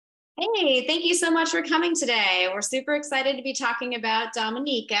Hey, thank you so much for coming today. We're super excited to be talking about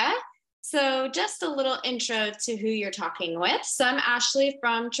Dominica. So, just a little intro to who you're talking with. So, I'm Ashley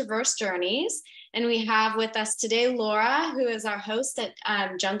from Traverse Journeys, and we have with us today Laura, who is our host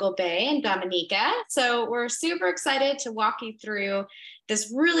at Jungle Bay in Dominica. So, we're super excited to walk you through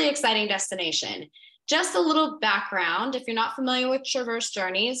this really exciting destination. Just a little background, if you're not familiar with Traverse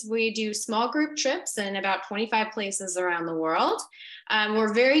Journeys, we do small group trips in about 25 places around the world.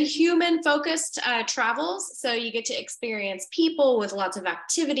 We're very human focused travels. So you get to experience people with lots of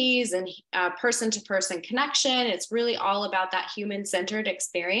activities and person to person connection. It's really all about that human centered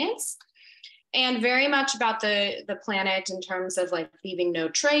experience and very much about the planet in terms of like leaving no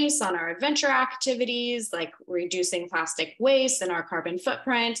trace on our adventure activities, like reducing plastic waste and our carbon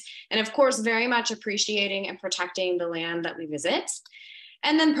footprint. And of course, very much appreciating and protecting the land that we visit.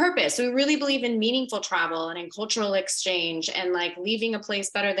 And then purpose. We really believe in meaningful travel and in cultural exchange and like leaving a place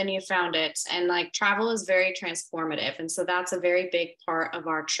better than you found it. And like travel is very transformative. And so that's a very big part of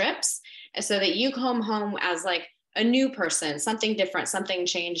our trips, so that you come home as like a new person, something different, something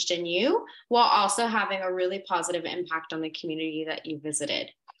changed in you, while also having a really positive impact on the community that you visited.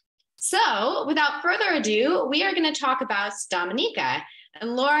 So without further ado, we are going to talk about Dominica.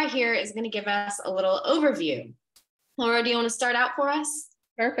 And Laura here is going to give us a little overview. Laura, do you want to start out for us?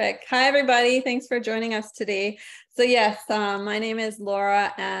 Perfect. Hi, everybody. Thanks for joining us today. So yes, my name is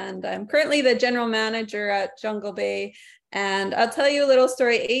Laura, and I'm currently the general manager at Jungle Bay. And I'll tell you a little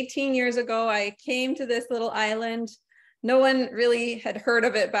story. 18 years ago, I came to this little island. No one really had heard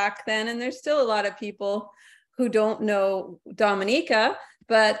of it back then, and there's still a lot of people who don't know Dominica,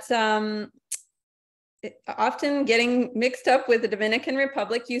 but often getting mixed up with the Dominican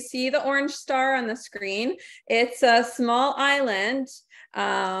Republic. You see the orange star on the screen. It's a small island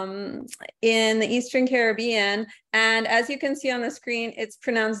in the Eastern Caribbean. And as you can see on the screen, it's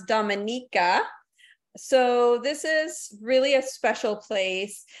pronounced Dominica. So this is really a special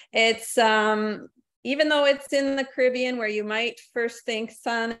place. It's even though it's in the Caribbean, where you might first think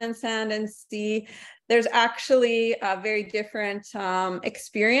sun and sand and sea, there's actually a very different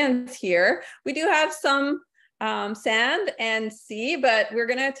experience here. We do have some sand and sea, but we're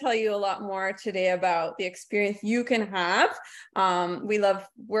going to tell you a lot more today about the experience you can have. We love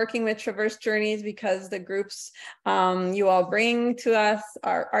working with Traverse Journeys because the groups you all bring to us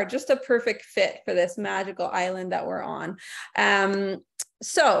are just a perfect fit for this magical island that we're on.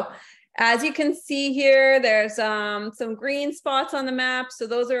 So as you can see here, there's some green spots on the map. So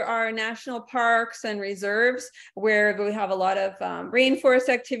those are our national parks and reserves where we have a lot of rainforest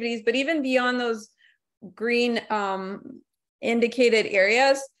activities. But even beyond those green indicated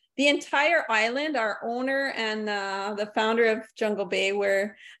areas, the entire island, our owner and the founder of Jungle Bay,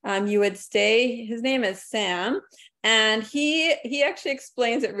 where you would stay, his name is Sam. And he actually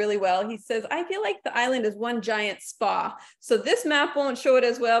explains it really well. He says, I feel like the island is one giant spa. So this map won't show it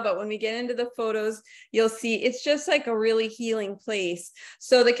as well, but when we get into the photos, you'll see it's just like a really healing place.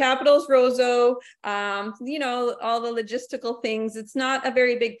 So the capital's Roseau, you know, all the logistical things. It's not a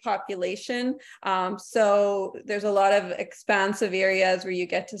very big population. So there's a lot of expansive areas where you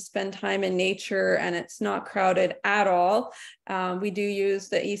get to spend time in nature, and it's not crowded at all. We do use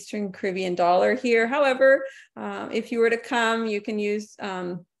the Eastern Caribbean dollar here. However, if you were to come, you can use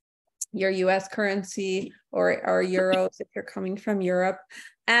your US currency or euros if you're coming from Europe.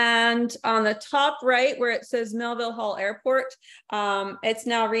 And on the top right, where it says Melville Hall Airport, it's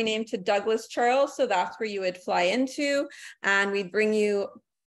now renamed to Douglas Charles. So that's where you would fly into, and we'd bring you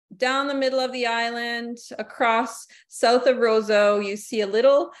down the middle of the island, across south of Roseau. You see a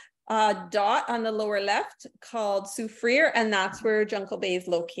little dot on the lower left called Soufriere, and that's where Jungle Bay is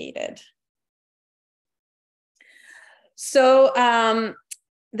located. So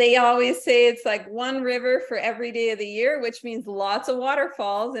they always say it's like one river for every day of the year, which means lots of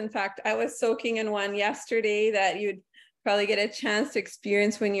waterfalls. In fact, I was soaking in one yesterday that you'd probably get a chance to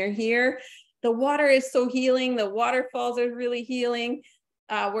experience when you're here. The water is so healing. The waterfalls are really healing.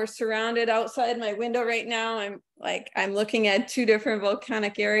 We're surrounded outside my window right now. I'm looking at two different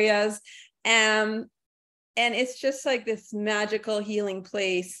volcanic areas. And it's just like this magical healing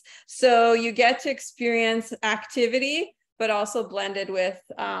place. So you get to experience activity, but also blended with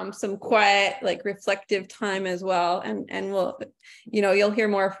some quiet, like reflective time as well. And we'll, you know, you'll hear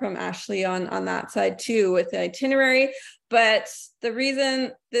more from Ashley on that side too with the itinerary. But the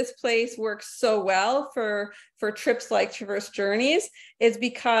reason this place works so well for trips like Traverse Journeys is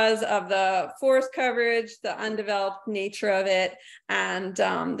because of the forest coverage, the undeveloped nature of it, and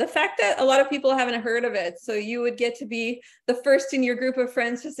the fact that a lot of people haven't heard of it. So you would get to be the first in your group of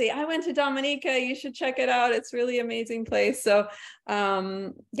friends to say, I went to Dominica, you should check it out. It's really amazing place. So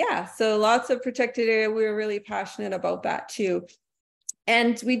yeah, so lots of protected area. We're really passionate about that too.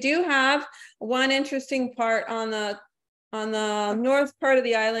 And we do have one interesting part on the north part of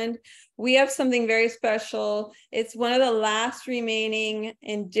the island. We have something very special. It's one of the last remaining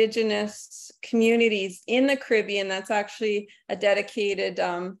indigenous communities in the Caribbean. That's actually a dedicated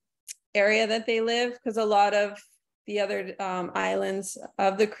area that they live, because a lot of the other islands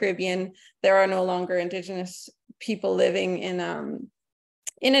of the Caribbean, there are no longer indigenous people living in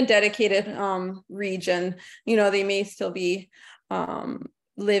a dedicated region. You know, they may still be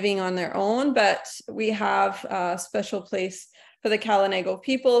living on their own, but we have a special place for the Kalinago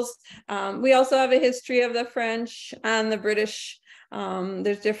peoples. We also have a history of the French and the British.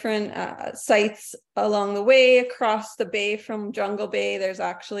 There's different sites along the way across the bay from Jungle Bay. There's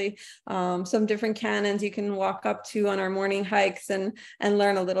actually some different canyons you can walk up to on our morning hikes and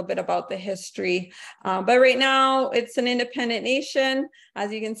learn a little bit about the history. But right now it's an independent nation.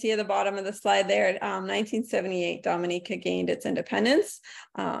 As you can see at the bottom of the slide there, 1978, Dominica gained its independence.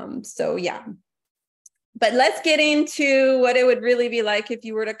 So yeah. But let's get into what it would really be like if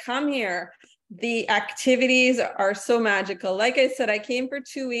you were to come here. The activities are so magical. Like I said, I came for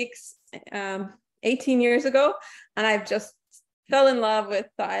 2 weeks 18 years ago, and I've just fell in love with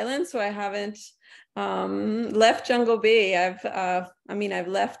the island. So I haven't left Jungle Bay. I've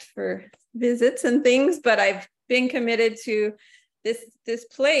left for visits and things, but I've been committed to this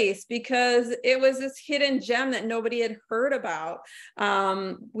place because it was this hidden gem that nobody had heard about.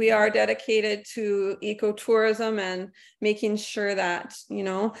 We are dedicated to ecotourism and making sure that, you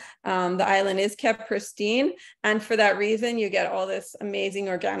know, the island is kept pristine. And for that reason, you get all this amazing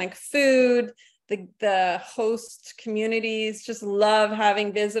organic food. The host communities just love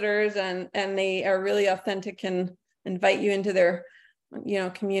having visitors, and they are really authentic and invite you into their, you know,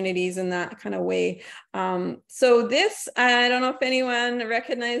 communities in that kind of way. So this, I don't know if anyone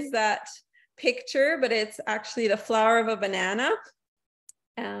recognized that picture, but it's actually the flower of a banana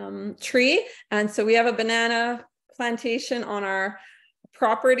tree. And so we have a banana plantation on our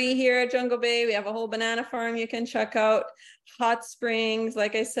property here at Jungle Bay. We have a whole banana farm you can check out. Hot springs,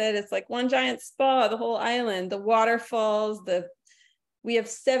 like I said, it's like one giant spa, the whole island, the waterfalls, we have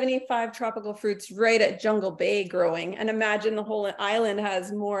 75 tropical fruits right at Jungle Bay growing. And imagine the whole island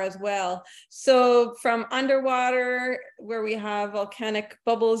has more as well. So from underwater, where we have volcanic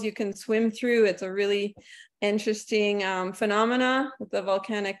bubbles you can swim through, it's a really interesting phenomena with the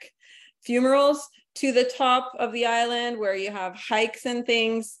volcanic fumaroles, to the top of the island where you have hikes and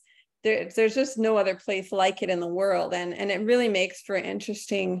things. There's just no other place like it in the world. And it really makes for an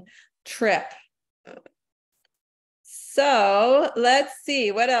interesting trip. So let's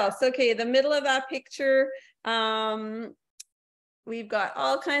see what else. Okay, the middle of that picture, we've got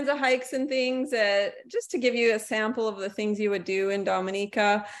all kinds of hikes and things just to give you a sample of the things you would do in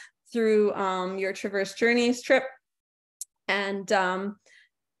Dominica through your Traverse Journeys trip. And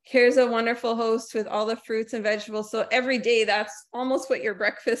here's a wonderful host with all the fruits and vegetables. So every day, that's almost what your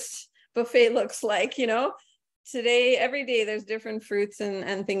breakfast buffet looks like, you know. Today, every day, there's different fruits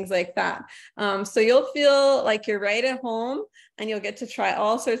and things like that. So you'll feel like you're right at home, and you'll get to try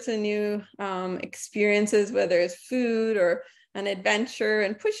all sorts of new experiences, whether it's food or an adventure,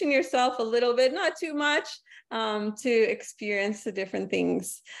 and pushing yourself a little bit, not too much, to experience the different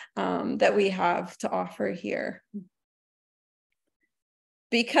things that we have to offer here.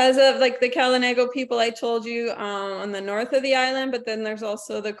 Because of like the Kalinago people I told you on the north of the island, but then there's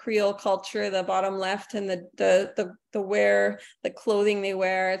also the Creole culture, the bottom left, and the wear, the clothing they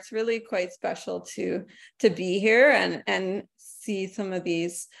wear. It's really quite special to be here and see some of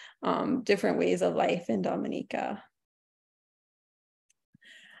these different ways of life in Dominica.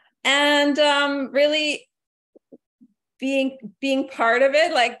 And really being part of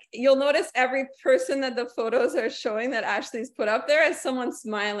it, like you'll notice every person that the photos are showing that Ashley's put up there is someone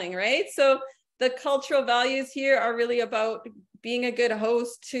smiling, right? So the cultural values here are really about being a good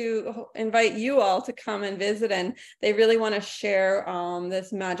host to invite you all to come and visit, and they really want to share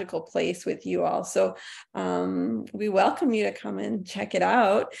this magical place with you all. So we welcome you to come and check it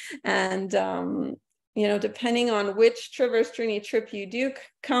out. And you know, depending on which Traverse Journey trip you do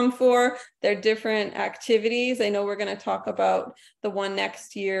come for, there are different activities. I know we're going to talk about the one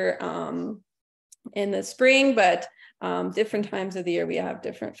next year in the spring, but different times of the year, we have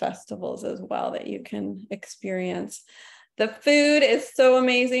different festivals as well that you can experience. The food is so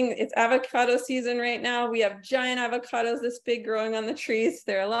amazing. It's avocado season right now. We have giant avocados this big growing on the trees.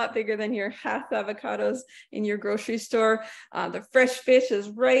 They're a lot bigger than your half avocados in your grocery store. The fresh fish is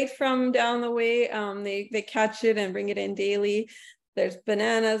right from down the way. They catch it and bring it in daily. There's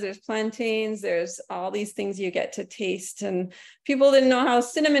bananas, there's plantains, there's all these things you get to taste. And people didn't know how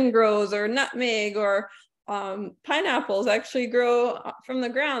cinnamon grows or nutmeg or pineapples actually grow from the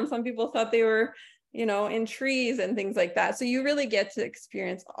ground. Some people thought they were, you know, in trees and things like that. So you really get to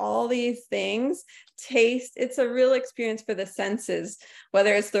experience all these things, taste. It's a real experience for the senses,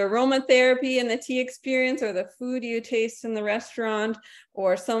 whether it's the aromatherapy and the tea experience or the food you taste in the restaurant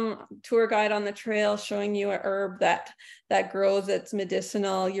or some tour guide on the trail showing you a herb that grows that's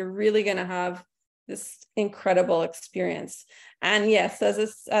medicinal. You're really going to have this incredible experience. And yes,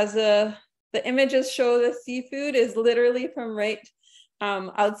 the images show, the seafood is literally from right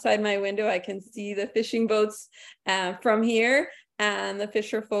outside my window. I can see the fishing boats from here, and the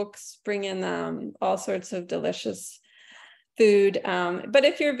fisher folks bring in all sorts of delicious food. But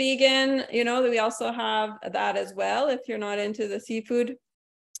if you're vegan, you know, we also have that as well. If you're not into the seafood,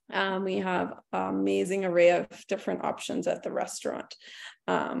 we have an amazing array of different options at the restaurant.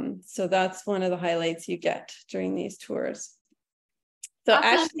 So that's one of the highlights you get during these tours. So awesome.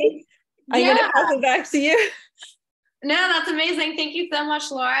 Ashley, I'm going to pass it back to you. No, that's amazing. Thank you so much,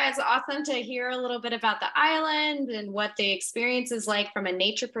 Laura. It's awesome to hear a little bit about the island and what the experience is like from a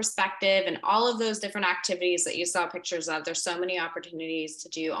nature perspective and all of those different activities that you saw pictures of. There's so many opportunities to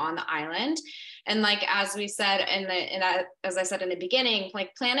do on the island. And like, as we said, as I said in the beginning,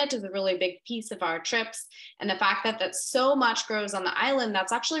 like planet is a really big piece of our trips. And the fact that so much grows on the island,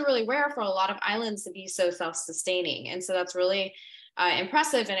 that's actually really rare for a lot of islands to be so self-sustaining. And so that's really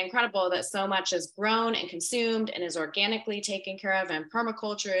impressive and incredible that so much is grown and consumed and is organically taken care of, and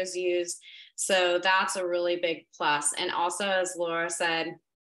permaculture is used. So that's a really big plus. And also, as Laura said,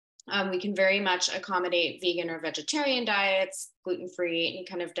 we can very much accommodate vegan or vegetarian diets, gluten-free, any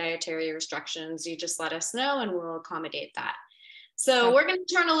kind of dietary restrictions. You just let us know and we'll accommodate that. So we're going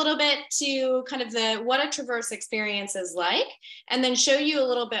to turn a little bit to kind of what a Traverse experience is like, and then show you a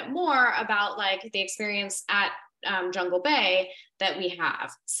little bit more about like the experience at Jungle Bay that we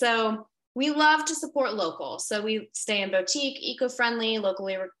have. So we love to support local. So we stay in boutique, eco-friendly,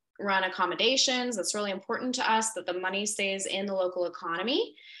 locally run accommodations. That's really important to us, that the money stays in the local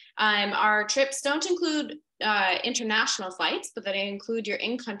economy. Our trips don't include international flights, but they include your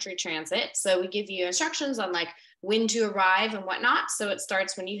in-country transit. So we give you instructions on like when to arrive and whatnot. So it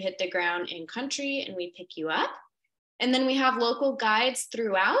starts when you hit the ground in country and we pick you up. And then we have local guides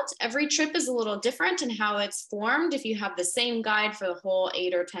throughout. Every trip is a little different in how it's formed. If you have the same guide for the whole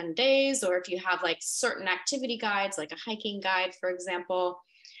 8 or 10 days, or if you have like certain activity guides, like a hiking guide, for example.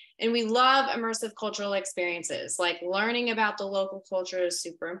 And we love immersive cultural experiences, like learning about the local culture is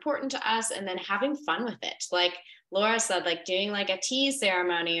super important to us, and then having fun with it. Like Laura said, like doing like a tea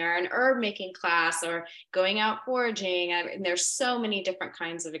ceremony or an herb making class or going out foraging. And there's so many different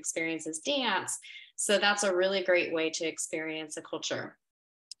kinds of experiences, dance. So that's a really great way to experience a culture.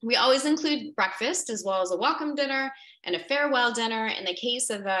 We always include breakfast as well as a welcome dinner and a farewell dinner. In the case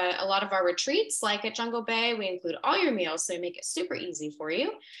of a lot of our retreats, like at Jungle Bay, we include all your meals, so we make it super easy for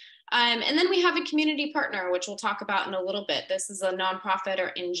you. And then we have a community partner, which we'll talk about in a little bit. This is a nonprofit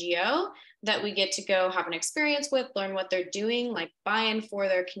or NGO that we get to go have an experience with, learn what they're doing, like buy-in for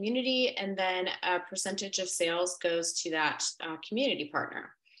their community, and then a percentage of sales goes to that community partner.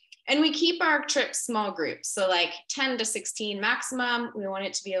 And we keep our trips small groups, so like 10 to 16 maximum. We want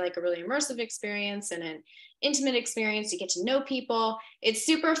it to be like a really immersive experience and an intimate experience. You get to know people. It's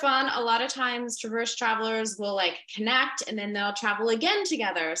super fun. A lot of times Traverse travelers will like connect and then they'll travel again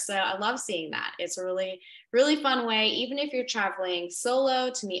together. So I love seeing that. It's a really, really fun way, even if you're traveling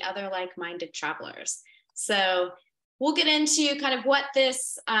solo, to meet other like-minded travelers. So we'll get into kind of what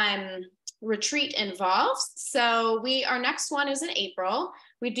this retreat involves. So our next one is in April.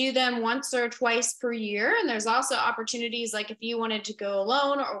 We do them once or twice per year. And there's also opportunities, like if you wanted to go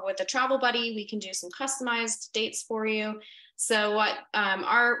alone or with a travel buddy, we can do some customized dates for you. So what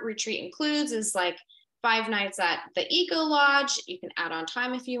our retreat includes is like 5 nights at the Eco Lodge. You can add on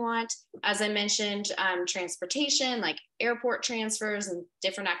time if you want. As I mentioned, transportation, like airport transfers and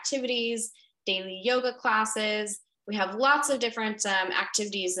different activities, daily yoga classes. We have lots of different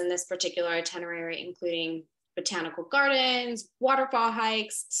activities in this particular itinerary, including botanical gardens, waterfall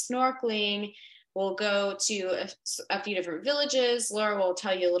hikes, snorkeling. We'll go to a few different villages. Laura will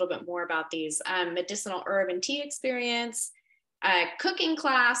tell you a little bit more about these. Medicinal herb and tea experience, cooking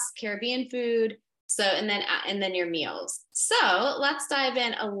class, Caribbean food, So, and then your meals. So let's dive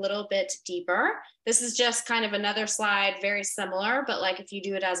in a little bit deeper. This is just kind of another slide, very similar, but like if you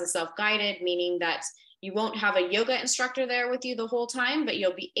do it as a self-guided, meaning that you won't have a yoga instructor there with you the whole time, but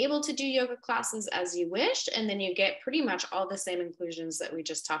you'll be able to do yoga classes as you wish. And then you get pretty much all the same inclusions that we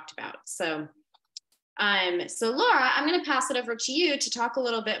just talked about. So Laura, I'm going to pass it over to you to talk a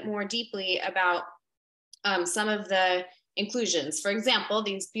little bit more deeply about some of the inclusions. For example,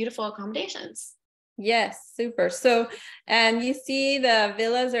 these beautiful accommodations. Yes, super. So, and you see the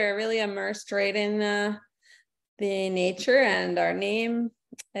villas are really immersed right in the nature, and our name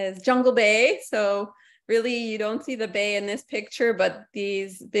is Jungle Bay. So really you don't see the bay in this picture, but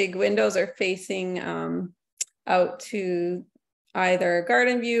these big windows are facing out to either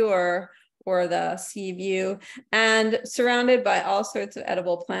garden view or the sea view, and surrounded by all sorts of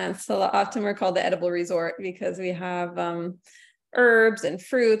edible plants. So often we're called the edible resort because we have herbs and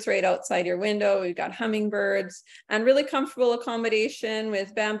fruits right outside your window. We've got hummingbirds and really comfortable accommodation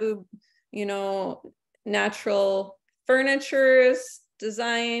with bamboo, you know, natural furnitures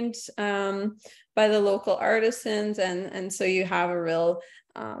designed by the local artisans. And so you have a real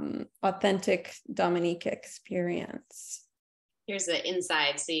authentic Dominica experience. Here's the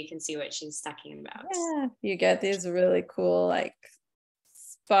inside so you can see what she's talking about. Yeah, you get these really cool like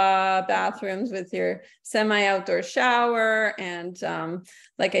spa bathrooms with your semi-outdoor shower, and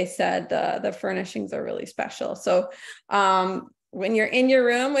like I said, the furnishings are really special. So when you're in your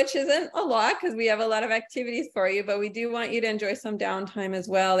room, which isn't a lot because we have a lot of activities for you, but we do want you to enjoy some downtime as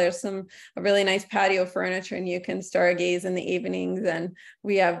well. There's a really nice patio furniture, and you can stargaze in the evenings, and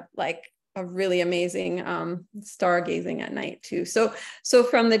we have like a really amazing stargazing at night too. So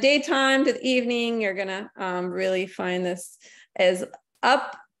from the daytime to the evening, you're gonna really find this as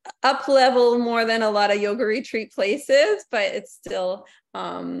up level more than a lot of yoga retreat places, but it's still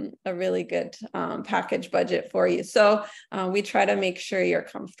a really good package budget for you. So we try to make sure you're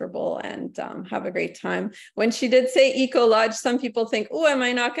comfortable and have a great time. When she did say eco lodge, some people think, oh, am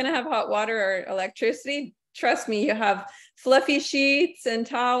I not going to have hot water or electricity? Trust me, you have fluffy sheets and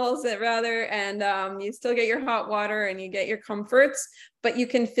towels and you still get your hot water and you get your comforts, but you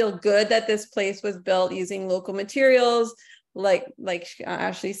can feel good that this place was built using local materials. Like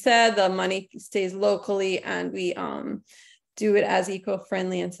Ashley said, the money stays locally, and we do it as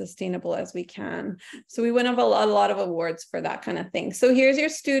eco-friendly and sustainable as we can. So we win a lot of awards for that kind of thing. So here's your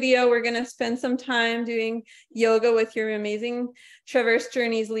studio. We're going to spend some time doing yoga with your amazing Traverse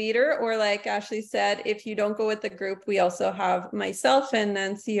Journeys leader, or like Ashley said, if you don't go with the group, we also have myself and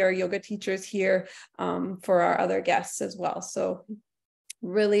Nancy, our yoga teachers here for our other guests as well. So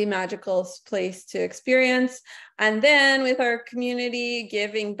really magical place to experience. And then with our community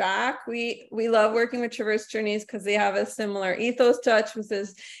giving back, we love working with Traverse Journeys because they have a similar ethos to us, which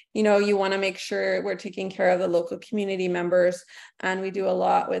is, you know, you want to make sure we're taking care of the local community members, and we do a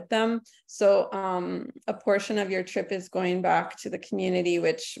lot with them. So a portion of your trip is going back to the community,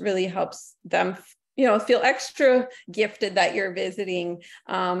 which really helps them feel extra gifted that you're visiting.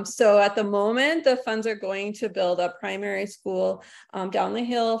 So at the moment, the funds are going to build a primary school down the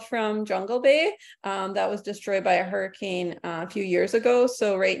hill from Jungle Bay that was destroyed by a hurricane a few years ago.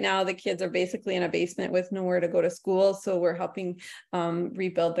 So right now the kids are basically in a basement with nowhere to go to school. So we're helping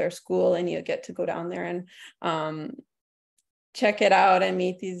rebuild their school, and you get to go down there and check it out and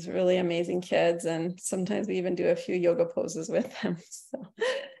meet these really amazing kids. And sometimes we even do a few yoga poses with them. So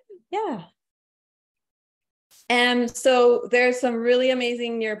yeah. And so there's some really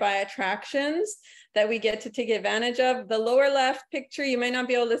amazing nearby attractions that we get to take advantage of. The lower left picture, you might not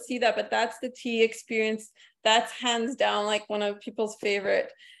be able to see that, but that's the tea experience. That's hands down like one of people's favorite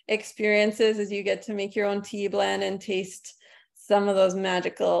experiences, is you get to make your own tea blend and taste some of those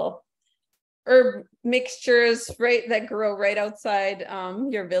magical herb mixtures that grow right outside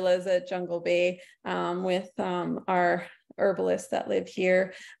your villas at Jungle Bay with our herbalists that live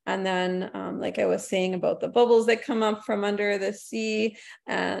here. And then like I was saying about the bubbles that come up from under the sea,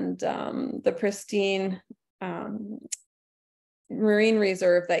 and the pristine marine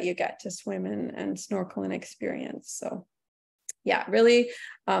reserve that you get to swim in and snorkel and experience. So yeah, really,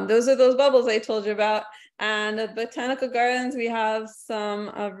 those are those bubbles I told you about. And at Botanical Gardens, we have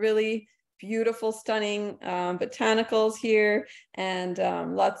some really beautiful, stunning botanicals here, and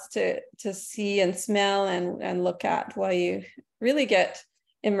lots to see and smell and look at while you really get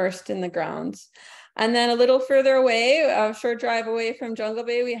immersed in the grounds. And then a little further away, a short drive away from Jungle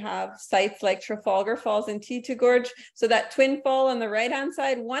Bay, we have sites like Trafalgar Falls and T2 Gorge. So that twin fall on the right-hand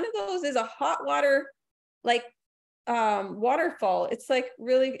side, one of those is a hot water, like waterfall. It's like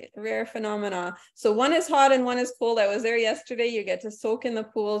really rare phenomena. So one is hot and one is cold. I was there yesterday. You get to soak in the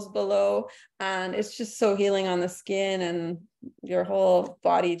pools below, and it's just so healing on the skin, and your whole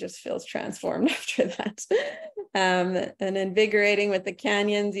body just feels transformed after that. And invigorating with the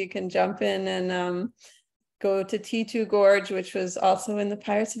canyons. You can jump in and go to T2 Gorge, which was also in the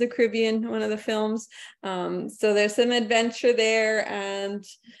Pirates of the Caribbean, one of the films. So there's some adventure there, and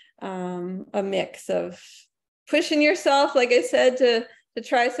a mix of pushing yourself, like I said, to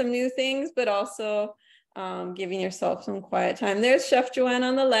try some new things, but also giving yourself some quiet time. There's Chef Joanne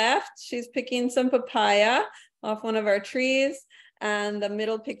on the left. She's picking some papaya off one of our trees. And the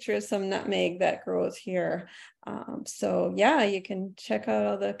middle picture is some nutmeg that grows here. So yeah, you can check out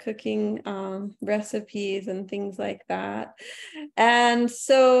all the cooking recipes and things like that. And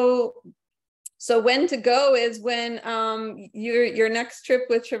so when to go is when your next trip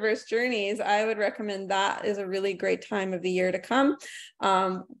with Traverse Journeys. I would recommend that is a really great time of the year to come.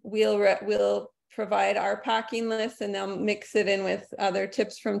 We'll provide our packing list, and they'll mix it in with other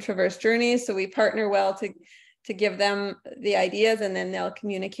tips from Traverse Journeys. So we partner well to give them the ideas, and then they'll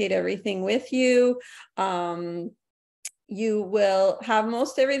communicate everything with you. You will have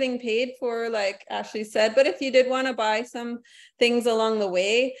most everything paid for, like Ashley said, but if you did want to buy some things along the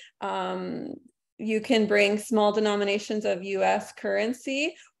way, you can bring small denominations of US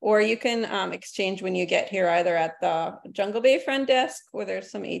currency, or you can exchange when you get here, either at the Jungle Bay front desk, or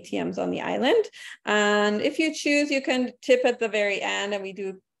there's some ATMs on the island. And if you choose, you can tip at the very end, and we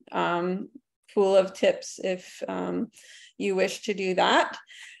do pool of tips if you wish to do that.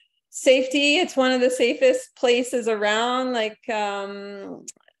 Safety, it's one of the safest places around. Like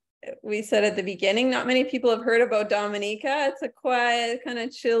we said at the beginning, not many people have heard about Dominica. It's a quiet, kind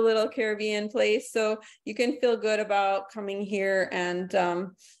of chill little Caribbean place. So you can feel good about coming here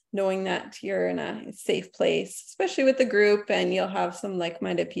and knowing that you're in a safe place, especially with the group, and you'll have some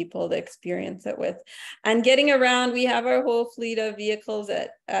like-minded people to experience it with. And getting around, we have our whole fleet of vehicles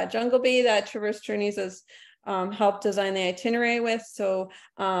at Jungle Bay that Traverse Journeys has helped design the itinerary with. So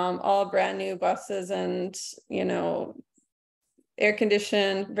all brand new buses, and, you know, air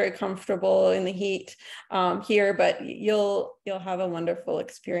conditioned, very comfortable in the heat here, but you'll have a wonderful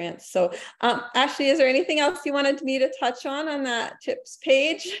experience. So Ashley, is there anything else you wanted me to touch on that tips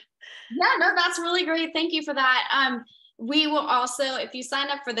page? Yeah, no, that's really great. Thank you for that. We will also, if you sign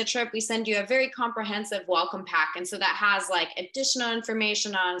up for the trip, we send you a very comprehensive welcome pack. And so that has like additional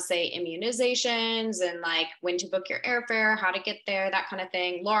information on, say, immunizations and like when to book your airfare, how to get there, that kind of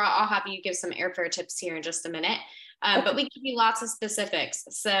thing. Laura, I'll have you give some airfare tips here in just a minute. But we give you lots of specifics.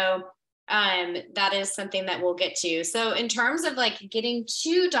 So that is something that we'll get to. So in terms of like getting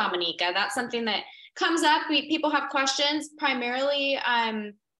to Dominica, that's something that comes up. People have questions. Primarily,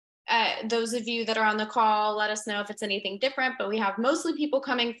 those of you that are on the call, let us know if it's anything different, but we have mostly people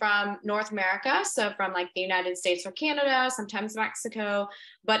coming from North America. So from like the United States or Canada, sometimes Mexico.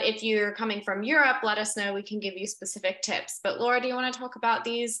 But if you're coming from Europe, let us know. We can give you specific tips. But Laura, do you want to talk about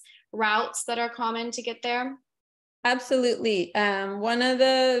these routes that are common to get there? Absolutely. One of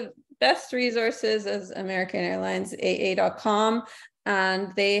the best resources is American Airlines, AA.com,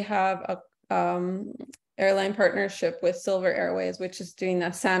 and they have a airline partnership with Silver Airways, which is doing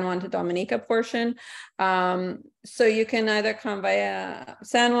the San Juan to Dominica portion. So you can either come via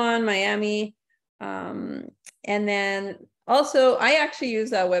San Juan, Miami, and then also I actually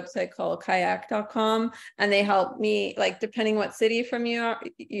use a website called kayak.com, and they help me, like, depending what city from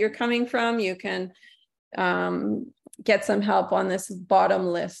you're coming from, you can get some help on this bottom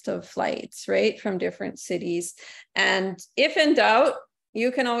list of flights, right, from different cities. And if in doubt, you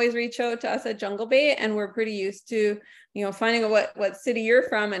can always reach out to us at Jungle Bay, and we're pretty used to, you know, finding what city you're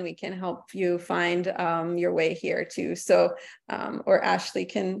from, and we can help you find your way here too. So, or Ashley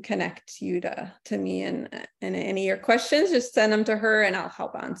can connect you to me, and any of your questions, just send them to her and I'll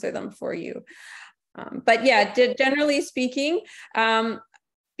help answer them for you. But yeah, generally speaking,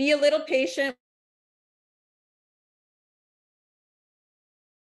 be a little patient.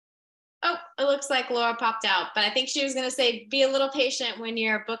 Oh, it looks like Laura popped out, but I think she was going to say, be a little patient when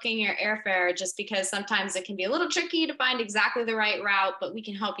you're booking your airfare, just because sometimes it can be a little tricky to find exactly the right route, but we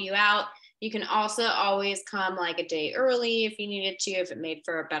can help you out. You can also always come like a day early if you needed to, if it made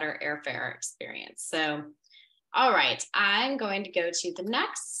for a better airfare experience. So, all right, I'm going to go to the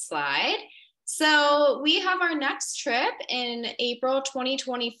next slide. So we have our next trip in April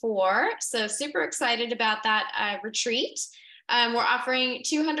 2024. So super excited about that retreat. We're offering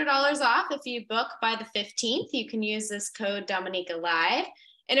 $200 off if you book by the 15th. You can use this code Dominica Live.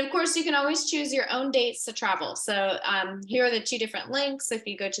 And of course, you can always choose your own dates to travel. So here are the 2 different links if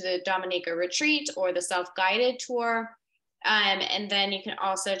you go to the Dominica retreat or the self-guided tour. And then you can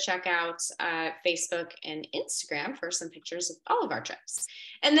also check out Facebook and Instagram for some pictures of all of our trips.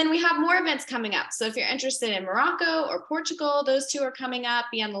 And then we have more events coming up. So if you're interested in Morocco or Portugal, those 2 are coming up.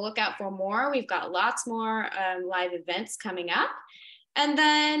 Be on the lookout for more. We've got lots more live events coming up. And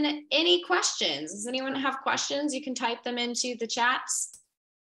then any questions? Does anyone have questions? You can type them into the chats.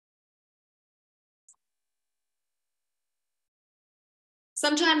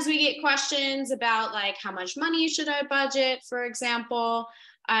 Sometimes we get questions about like how much money should I budget, for example.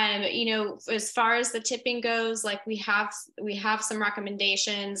 You know, as far as the tipping goes, like we have some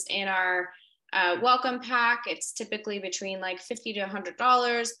recommendations in our welcome pack. It's typically between like $50 to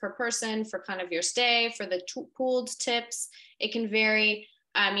 $100 per person for kind of your stay. For the pooled tips, it can vary.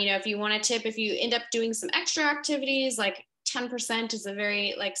 You know, if you want to tip, if you end up doing some extra activities, like 10% is a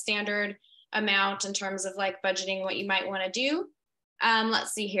very like standard amount in terms of like budgeting what you might want to do.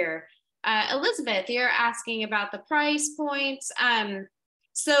 Let's see here. Elizabeth, you're asking about the price points.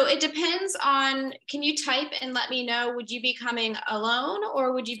 So it depends on, can you type and let me know, would you be coming alone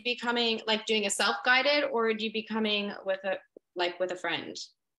or would you be coming like doing a self-guided, or would you be coming with a friend?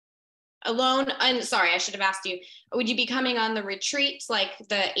 Alone, and sorry, I should have asked you, would you be coming on the retreat, like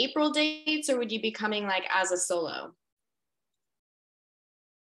the April dates, or would you be coming like as a solo?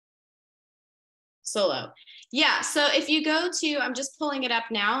 Solo. Yeah, so if you go to, I'm just pulling it up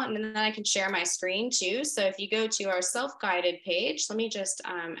now and then I can share my screen too. So if you go to our self-guided page, let me just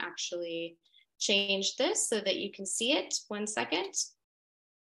actually change this so that you can see it. 1 second.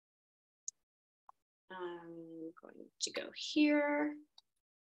 I'm going to go here.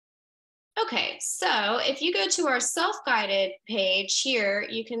 Okay, so if you go to our self-guided page here,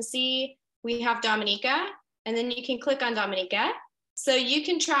 you can see we have Dominica, and then you can click on Dominica. So you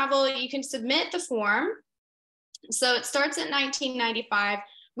can travel, you can submit the form. So it starts at $19.95.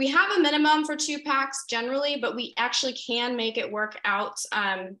 We have a minimum for 2 packs generally, but we actually can make it work out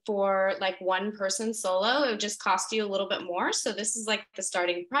for like 1 person solo. It would just cost you a little bit more. So this is like the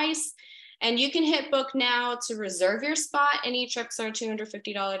starting price. And you can hit book now to reserve your spot. Any trips are a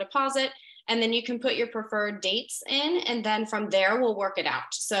 $250 deposit. And then you can put your preferred dates in, and then from there we'll work it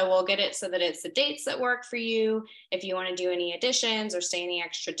out. So we'll get it so that it's the dates that work for you. If you want to do any additions or stay any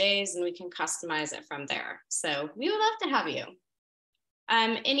extra days, and we can customize it from there. So we would love to have you.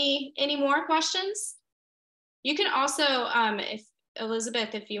 Any more questions? You can also, if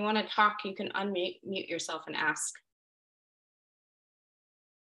Elizabeth, if you want to talk, you can unmute yourself and ask.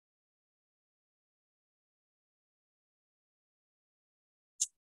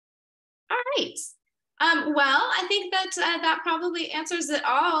 All right. Well, I think that that probably answers it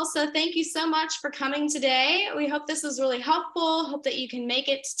all. So thank you so much for coming today. We hope this was really helpful. Hope that you can make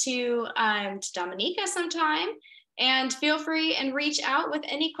it to Dominica sometime, and feel free and reach out with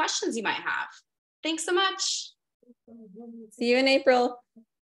any questions you might have. Thanks so much. See you in April.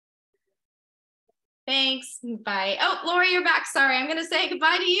 Thanks. Bye. Oh, Lori, you're back. Sorry, I'm going to say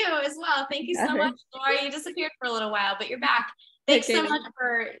goodbye to you as well. Thank you so much, Lori. You disappeared for a little while, but you're back. Thanks so much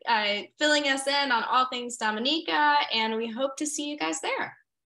for filling us in on all things Dominica, and we hope to see you guys there.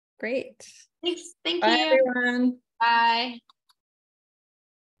 Great. Thanks. Thank Bye, you. everyone. Bye.